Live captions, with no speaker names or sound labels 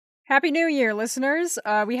Happy New Year, listeners.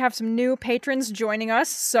 We have some new patrons joining us,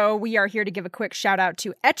 so we are here to give a quick shout out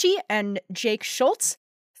to Etchy and Jake Schultz.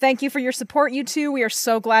 Thank you for your support, you two. We are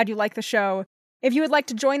so glad you like the show. If you would like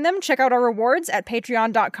to join them, check out our rewards at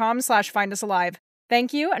patreon.com/findusalive.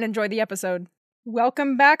 Thank you, and enjoy the episode.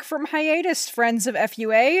 Welcome back from hiatus, friends of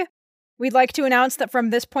FUA. We'd like to announce that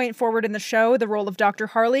from this point forward in the show, the role of Dr.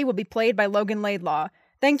 Harley will be played by Logan Laidlaw.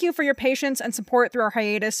 Thank you for your patience and support through our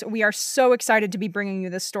hiatus. We are so excited to be bringing you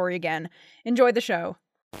this story again. Enjoy the show.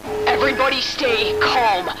 Everybody stay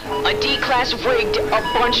calm. A D-class rigged a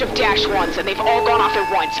bunch of Dash 1s and they've all gone off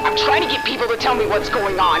at once. I'm trying to get people to tell me what's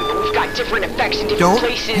going on, but we've got different effects in different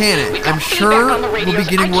places. Don't panic. I'm sure we'll be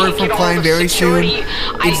getting word from Klein very soon.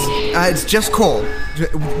 It's just Cole.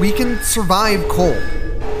 We can survive Cole.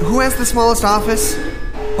 Who has the smallest office?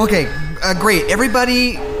 Okay, great.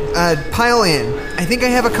 Everybody, pile in. I think I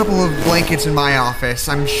have a couple of blankets in my office.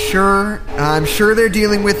 I'm sure they're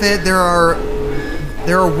dealing with it. There are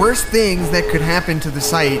worse things that could happen to the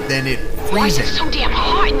site than it freezing. Why is it so damn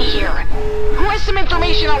hot in here? Who has some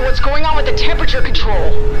information on what's going on with the temperature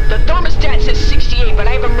control? The thermostat says 68, but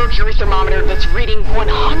I have a mercury thermometer that's reading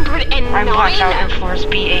 109. I'm blacked out in floors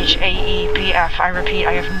B, H, A, E, B, F. I repeat,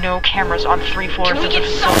 I have no cameras on 3 floors of the facility. Can we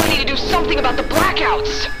get somebody to do something about the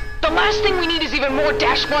blackouts? The last thing we need is even more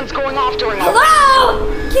Dash 1s going off during all this. Hello!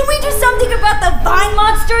 Can we do something about the vine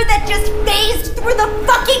monster that just phased through the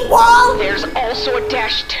fucking wall? There's also a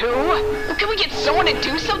Dash 2? Well, can we get someone to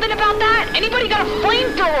do something about that? Anybody got a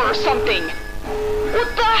flamethrower or something?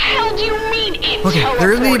 What the hell do you mean it's Okay, teleporting?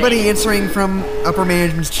 there isn't anybody answering from upper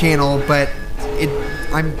management's channel, but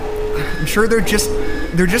I'm sure they're just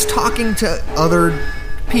talking to other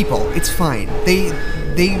people. It's fine. They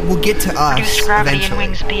will get to us Reduced gravity eventually. in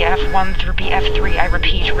wings BF1 through BF3. I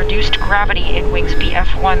repeat, reduced gravity in wings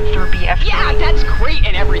BF1 through BF3. Yeah, that's great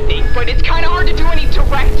and everything, but it's kind of hard to do any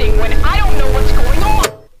directing when I don't know what's going on.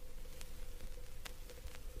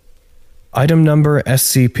 Item number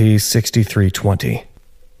SCP-6320.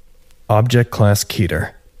 Object Class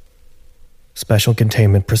Keter. Special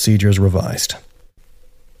Containment Procedures revised.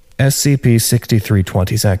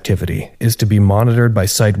 SCP-6320's activity is to be monitored by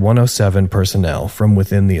Site-107 personnel from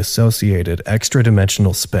within the associated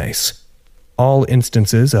extra-dimensional space. All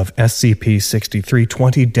instances of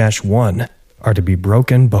SCP-6320-1 are to be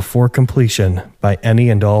broken before completion by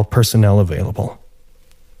any and all personnel available.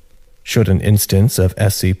 Should an instance of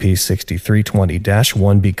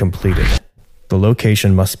SCP-6320-1 be completed, the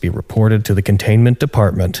location must be reported to the Containment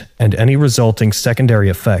Department and any resulting secondary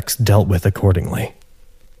effects dealt with accordingly.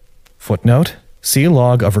 Footnote: see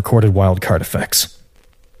log of recorded wildcard effects.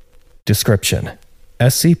 Description: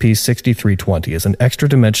 SCP-6320 is an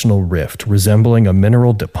extra-dimensional rift resembling a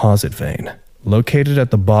mineral deposit vein, located at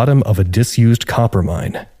the bottom of a disused copper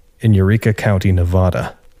mine in Eureka County,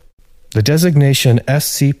 Nevada. The designation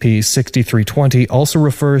SCP-6320 also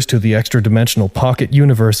refers to the extra-dimensional pocket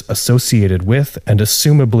universe associated with and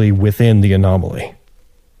assumably within the anomaly.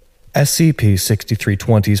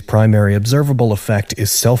 SCP-6320's primary observable effect is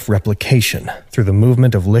self-replication through the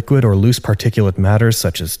movement of liquid or loose particulate matter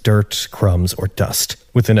such as dirt, crumbs, or dust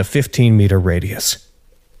within a 15-meter radius.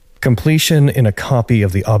 Completion in a copy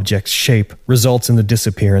of the object's shape results in the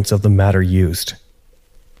disappearance of the matter used.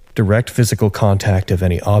 Direct physical contact of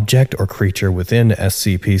any object or creature within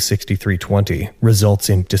SCP-6320 results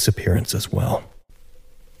in disappearance as well.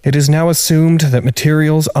 It is now assumed that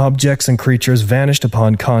materials, objects, and creatures vanished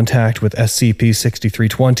upon contact with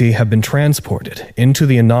SCP-6320 have been transported into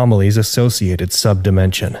the anomaly's associated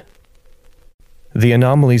subdimension. The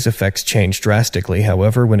anomaly's effects change drastically,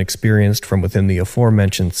 however, when experienced from within the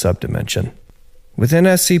aforementioned subdimension. Within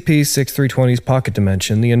SCP-6320's pocket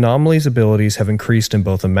dimension, the anomaly's abilities have increased in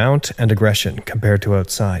both amount and aggression compared to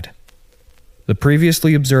outside. The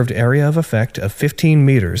previously observed area of effect of 15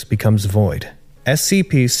 meters becomes void.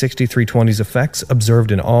 SCP-6320's effects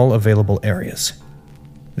observed in all available areas.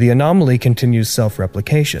 The anomaly continues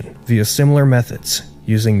self-replication via similar methods,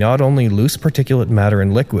 using not only loose particulate matter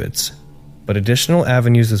and liquids, but additional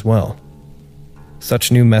avenues as well.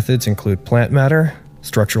 Such new methods include plant matter,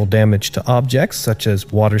 structural damage to objects such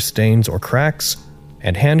as water stains or cracks,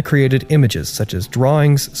 and hand-created images such as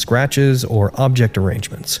drawings, scratches, or object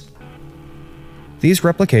arrangements. These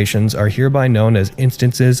replications are hereby known as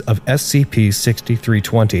instances of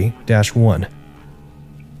SCP-6320-1.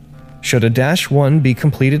 Should a -1 be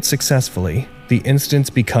completed successfully, the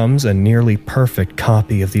instance becomes a nearly perfect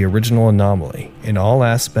copy of the original anomaly in all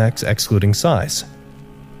aspects excluding size.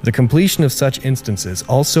 The completion of such instances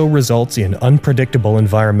also results in unpredictable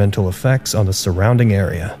environmental effects on the surrounding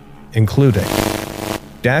area, including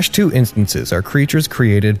Dash-2 instances are creatures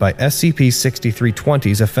created by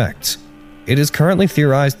SCP-6320's effects. It is currently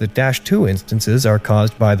theorized that Dash-2 instances are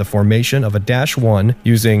caused by the formation of a Dash-1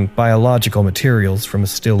 using biological materials from a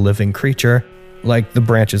still-living creature, like the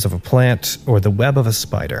branches of a plant or the web of a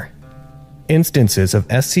spider. Instances of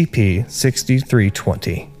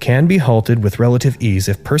SCP-6320 can be halted with relative ease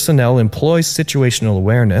if personnel employ situational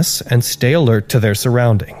awareness and stay alert to their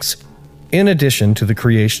surroundings. In addition to the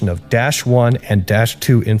creation of Dash-1 and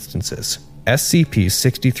Dash-2 instances,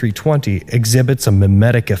 SCP-6320 exhibits a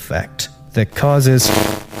mimetic effect that causes...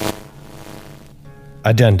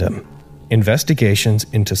 Addendum. Investigations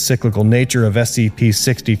into cyclical nature of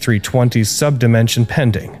SCP-6320's subdimension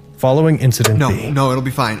pending. Following Incident B. No, it'll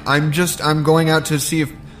be fine. I'm going out to see if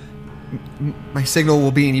my signal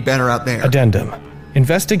will be any better out there. Addendum.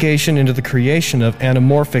 Investigation into the creation of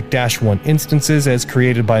anamorphic Dash-1 instances as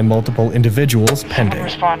created by multiple individuals pending.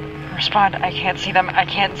 Respond. I can't see them. I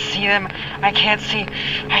can't see.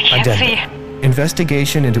 Addendum.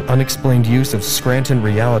 Investigation into unexplained use of Scranton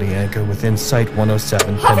Reality Anchor within Site-107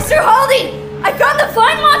 pending. Officer Haldy! I found the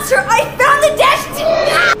Vine Monster! I found the Dash...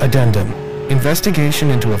 Addendum.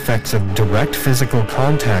 Investigation into effects of direct physical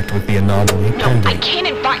contact with the anomaly pending. I can't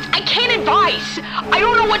advise. I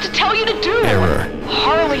don't know what to tell you to do. Error.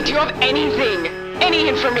 Harley, do you have anything? Any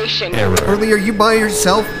information? Error. Harley, are you by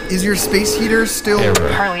yourself? Is your space heater still...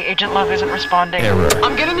 Error. Harley, Agent Love isn't responding. Error.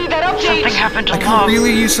 I'm gonna need that update. Something happened to I could Love.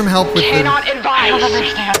 really use some help with Cannot the... advise. I don't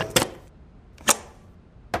understand.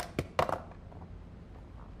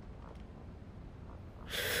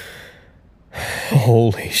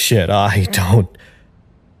 Holy shit, I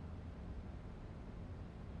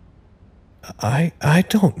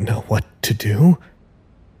don't know what to do.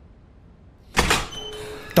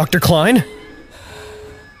 Dr. Klein?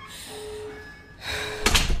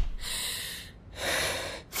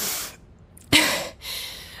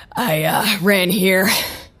 I ran here.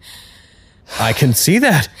 I can see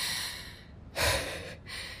that.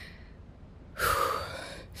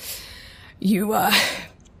 You,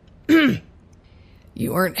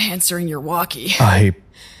 you weren't answering your walkie. I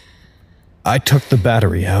took the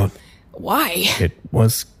battery out. Why? It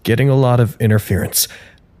was getting a lot of interference.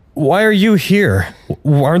 Why are you here?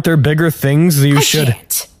 Aren't there bigger things that you should...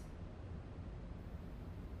 Can't.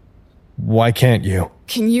 Why can't you?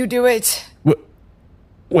 Can you do it?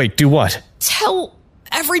 Wait, do what? Tell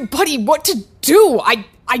everybody what to do. I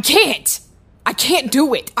can't. I can't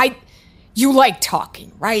do it. You like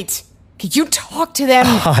talking, right? Could you talk to them?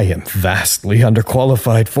 I am vastly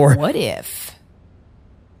underqualified for... What if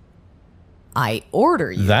I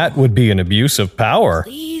order you? That would be an abuse of power.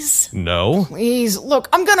 Please? No? Please, look,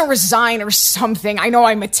 I'm gonna resign or something. I know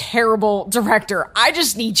I'm a terrible director. I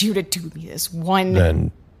just need you to do me this one.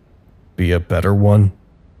 Then be a better one.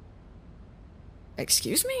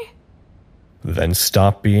 Excuse me? Then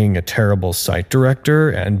stop being a terrible site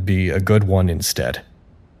director and be a good one instead.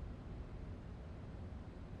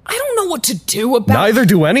 I don't know what to do about... Neither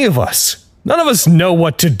do any of us. None of us know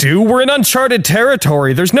what to do. We're in uncharted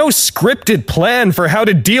territory. There's no scripted plan for how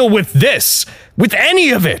to deal with this, with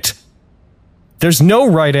any of it. There's no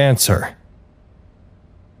right answer.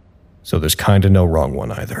 So there's kinda no wrong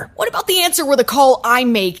one either. What about the answer where the call I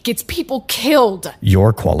make gets people killed?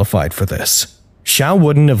 You're qualified for this. Shao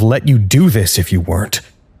wouldn't have let you do this if you weren't.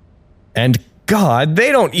 And God,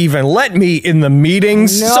 they don't even let me in the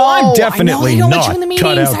meetings, No, so I'm definitely I know they don't not let you in the meetings.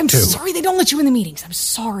 cut out I'm too. sorry they don't let you in the meetings. I'm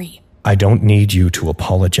sorry. I don't need you to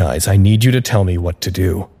apologize. I need you to tell me what to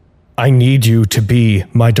do. I need you to be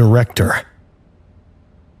my director.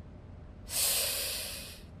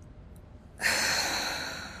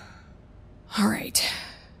 All right.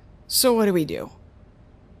 So what do?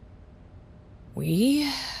 We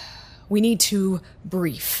need to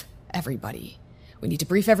brief everybody. We need to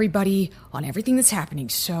brief everybody on everything that's happening.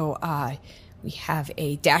 So, we have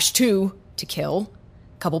a Dash-2 to kill.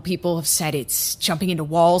 A couple people have said it's jumping into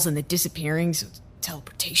walls and then disappearing, so it's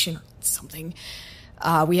teleportation or something.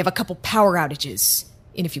 We have a couple power outages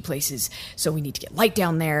in a few places, so we need to get light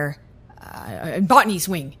down there. In Botany's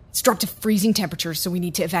wing, it's dropped to freezing temperatures, so we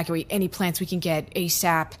need to evacuate any plants we can get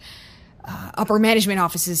ASAP. Upper management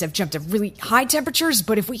offices have jumped to really high temperatures,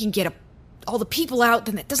 but if we can get all the people out,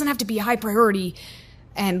 then that doesn't have to be a high priority.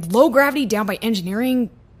 And low gravity down by engineering,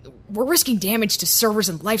 we're risking damage to servers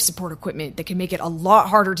and life support equipment that can make it a lot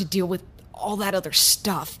harder to deal with all that other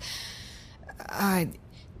stuff.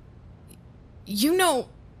 You know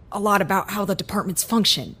a lot about how the departments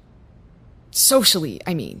function. Socially,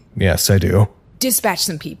 I mean. Yes, I do. Dispatch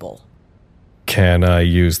some people. Can I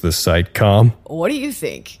use the site comm? What do you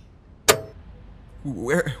think?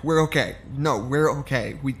 We're okay. No, we're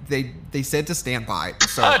okay. They said to stand by,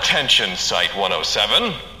 so... Attention, Site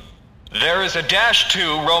 107. There is a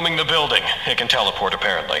 -2 roaming the building. It can teleport,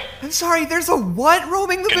 apparently. I'm sorry, there's a what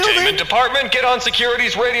roaming the building? Containment Department, get on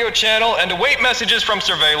security's radio channel and await messages from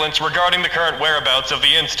surveillance regarding the current whereabouts of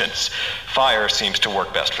the instance. Fire seems to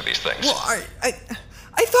work best for these things. Well,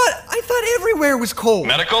 I thought everywhere was cold.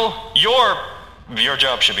 Medical, your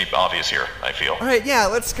job should be obvious here, I feel. All right, yeah,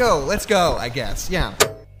 let's go, I guess, yeah.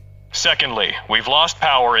 Secondly, we've lost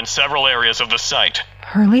power in several areas of the site.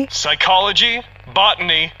 Hurley? Psychology,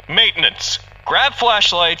 botany, maintenance. Grab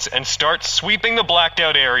flashlights and start sweeping the blacked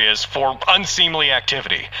out areas for unseemly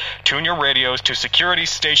activity. Tune your radios to security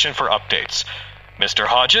station for updates. Mr.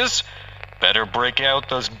 Hodges, better break out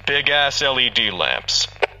those big-ass LED lamps.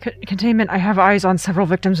 Containment, I have eyes on several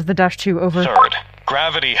victims of the -2, over. Third,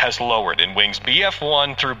 gravity has lowered in wings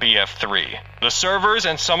BF1 through BF3. The servers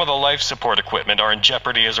and some of the life support equipment are in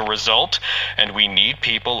jeopardy as a result, and we need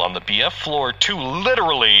people on the BF floor to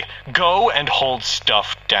literally go and hold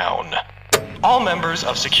stuff down. All members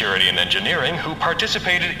of security and engineering who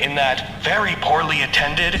participated in that very poorly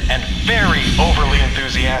attended and very overly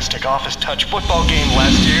enthusiastic Office Touch football game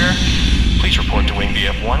last year, please report to Wing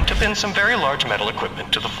BF1 to pin some very large metal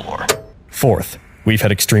equipment to the floor. Fourth, we've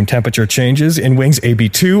had extreme temperature changes in wings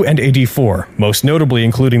AB2 and AD4, most notably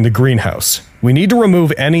including the greenhouse. We need to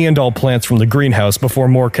remove any and all plants from the greenhouse before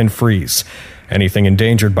more can freeze. Anything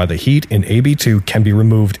endangered by the heat in AB2 can be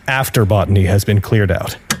removed after botany has been cleared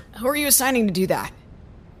out. Who are you assigning to do that?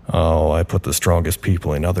 Oh, I put the strongest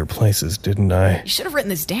people in other places, didn't I? You should have written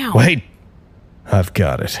this down. Wait! I've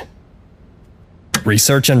got it.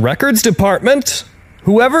 Research and Records Department.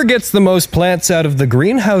 Whoever gets the most plants out of the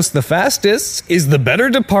greenhouse the fastest is the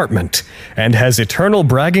better department and has eternal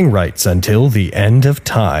bragging rights until the end of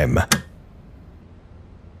time.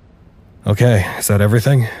 Okay, is that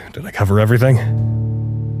everything? Did I cover everything?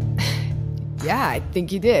 Yeah, I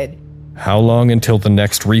think you did. How long until the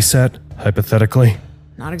next reset, hypothetically?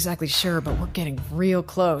 Not exactly sure, but we're getting real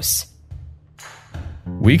close.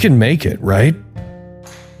 We can make it, right?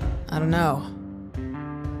 I don't know.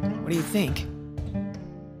 What do you think?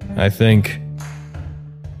 I think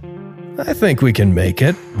we can make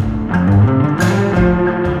it.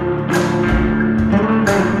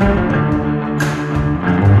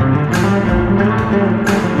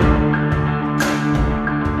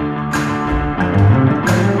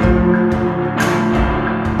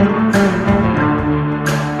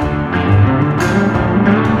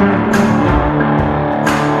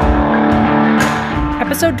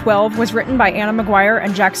 Episode 12 was written by Anna Maguire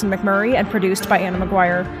and Jackson McMurray and produced by Anna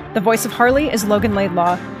Maguire. The voice of Harley is Logan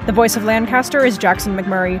Laidlaw. The voice of Lancaster is Jackson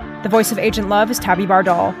McMurray. The voice of Agent Love is Tabby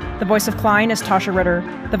Bardal. The voice of Klein is Tasha Ritter.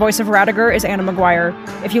 The voice of Radiger is Anna Maguire.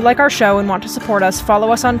 If you like our show and want to support us,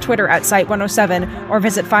 follow us on Twitter at Site107 or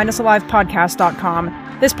visit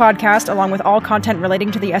findusalivepodcast.com. This podcast, along with all content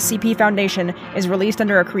relating to the SCP Foundation, is released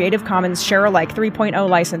under a Creative Commons Share-alike 3.0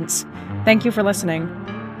 license. Thank you for listening.